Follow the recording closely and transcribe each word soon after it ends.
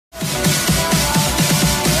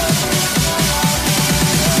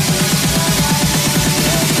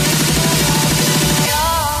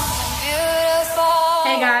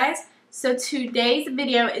So today's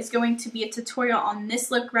video is going to be a tutorial on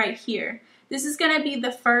this look right here. This is going to be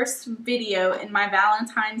the first video in my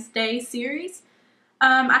Valentine's Day series.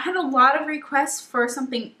 I had a lot of requests for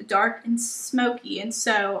something dark and smoky, and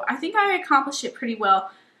so I think I accomplished it pretty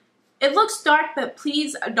well. It looks dark, but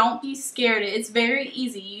please don't be scared. It's very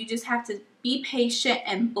easy. You just have to be patient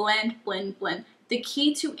and blend, blend, blend. The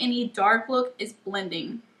key to any dark look is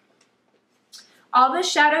blending. All the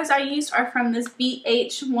shadows I used are from this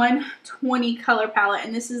Beige 120 color palette,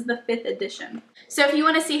 and this is the 5th edition. So if you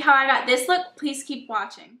want to see how I got this look, please keep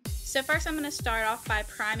watching. So first I'm going to start off by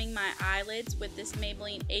priming my eyelids with this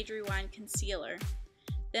Maybelline Age Rewind Concealer.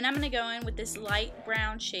 Then I'm going to go in with this light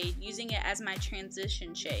brown shade, using it as my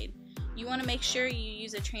transition shade. You want to make sure you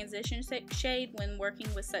use a transition shade when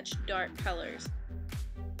working with such dark colors.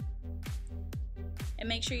 And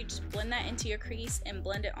make sure you just blend that into your crease and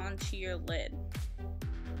blend it onto your lid.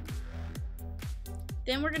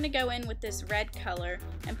 Then we're going to go in with this red color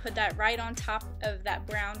and put that right on top of that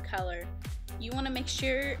brown color. You want to make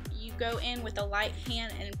sure you go in with a light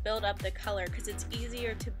hand and build up the color, because it's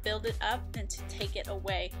easier to build it up than to take it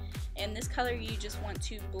away. And this color you just want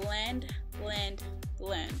to blend, blend,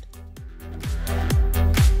 blend.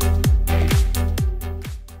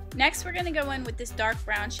 Next we're going to go in with this dark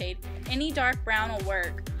brown shade. Any dark brown will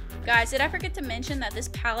work. Guys, did I forget to mention that this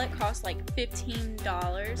palette costs like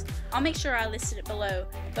 $15? I'll make sure I listed it below.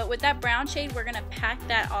 But with that brown shade, we're going to pack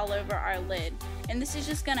that all over our lid. And this is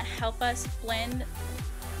just going to help us blend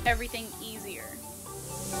everything easier.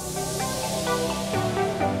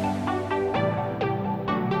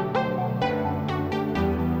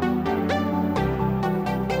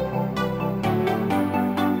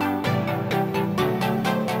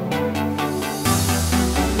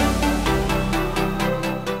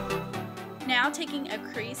 Taking a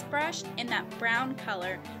crease brush in that brown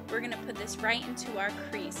color, we're going to put this right into our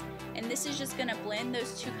crease, and this is just going to blend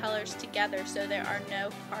those two colors together so there are no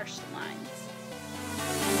harsh lines.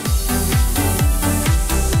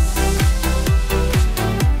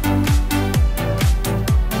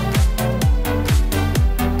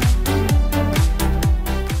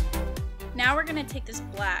 Now we're going to take this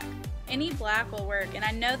black. Any black will work, and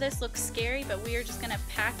I know this looks scary, but we are just going to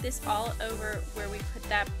pack this all over where we put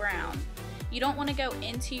that brown. You don't want to go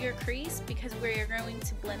into your crease because we're going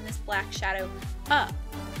to blend this black shadow up.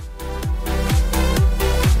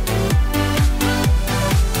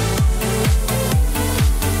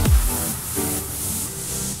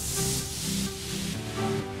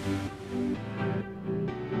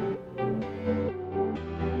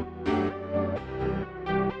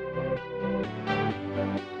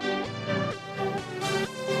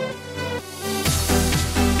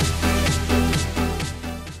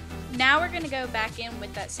 Now we're going to go back in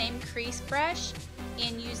with that same crease brush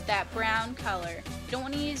and use that brown color. You don't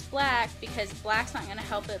want to use black because black's not going to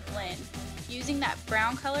help it blend. Using that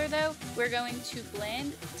brown color though, we're going to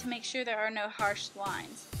blend to make sure there are no harsh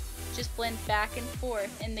lines. Just blend back and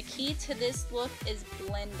forth, and the key to this look is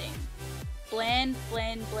blending. Blend,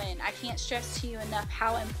 blend, blend. I can't stress to you enough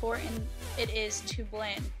how important it is to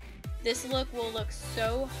blend. This look will look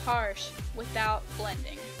so harsh without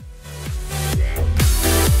blending.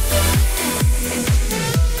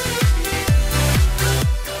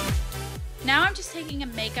 Now I'm just taking a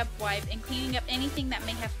makeup wipe and cleaning up anything that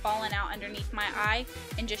may have fallen out underneath my eye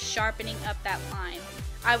and just sharpening up that line.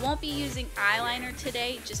 I won't be using eyeliner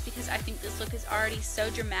today just because I think this look is already so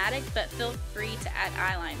dramatic, but feel free to add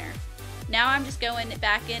eyeliner. Now I'm just going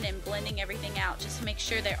back in and blending everything out just to make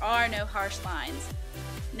sure there are no harsh lines.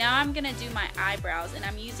 Now I'm going to do my eyebrows, and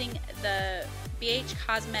I'm using the BH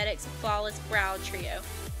Cosmetics Flawless Brow Trio.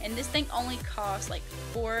 And this thing only costs like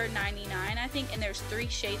 $4.99 I think, and there's 3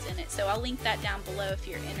 shades in it, so I'll link that down below if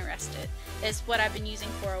you're interested. It's what I've been using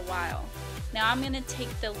for a while. Now I'm going to take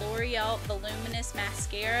the L'Oreal Voluminous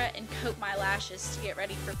Mascara and coat my lashes to get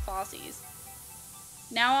ready for falsies.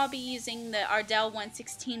 Now I'll be using the Ardell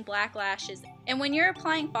 116 Black Lashes, and when you're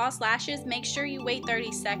applying false lashes, make sure you wait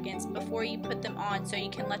 30 seconds before you put them on so you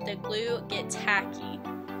can let the glue get tacky.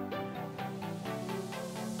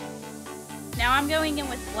 Now I'm going in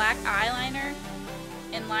with black eyeliner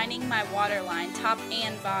and lining my waterline, top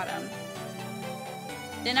and bottom.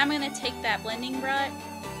 Then I'm going to take that blending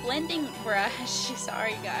brush,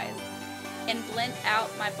 sorry guys, and blend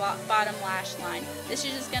out my bottom lash line. This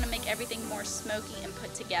is just going to make everything more smoky and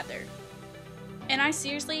put together. And I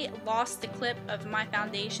seriously lost the clip of my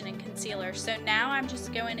foundation and concealer, so now I'm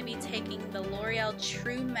just going to be taking the L'Oreal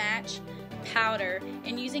True Match powder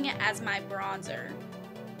and using it as my bronzer.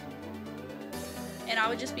 And I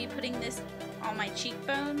would just be putting this on my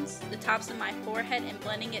cheekbones, the tops of my forehead, and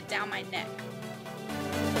blending it down my neck.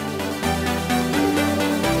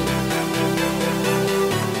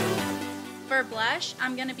 For blush,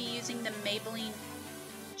 I'm going to be using the Maybelline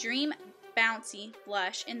Dream Bouncy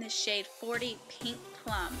blush in the shade 40 Pink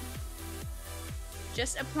Plum.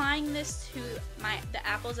 Just applying this to the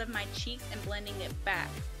apples of my cheeks and blending it back.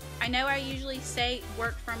 I know I usually say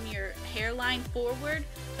work from your hairline forward,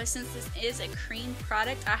 but since this is a cream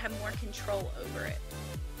product, I have more control over it.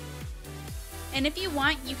 And if you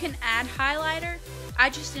want, you can add highlighter. I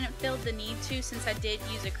just didn't feel the need to since I did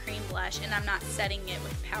use a cream blush and I'm not setting it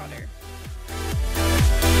with powder.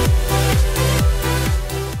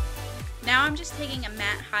 Now I'm just taking a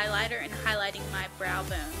matte highlighter and highlighting my brow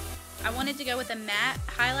bone. I wanted to go with a matte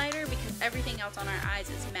highlighter because everything else on our eyes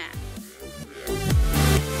is matte.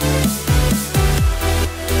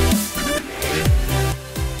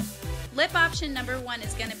 Lip option number 1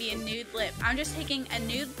 is going to be a nude lip. I'm just taking a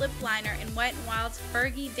nude lip liner in Wet n Wild's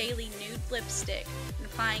Fergie Daily Nude Lipstick and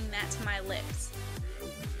applying that to my lips.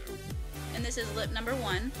 And this is lip number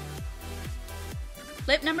 1.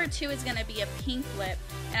 Lip number 2 is going to be a pink lip,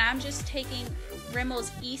 and I'm just taking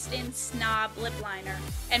Rimmel's East End Snob lip liner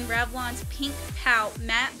and Revlon's Pink Pout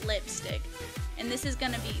matte lipstick, and this is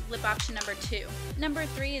going to be lip option number 2. Number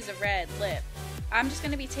 3 is a red lip. I'm just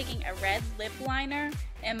going to be taking a red lip liner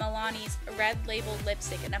and Milani's Red Label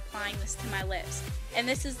lipstick and applying this to my lips. And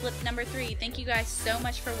this is lip number 3. Thank you guys so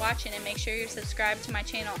much for watching, and make sure you're subscribed to my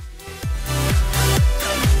channel.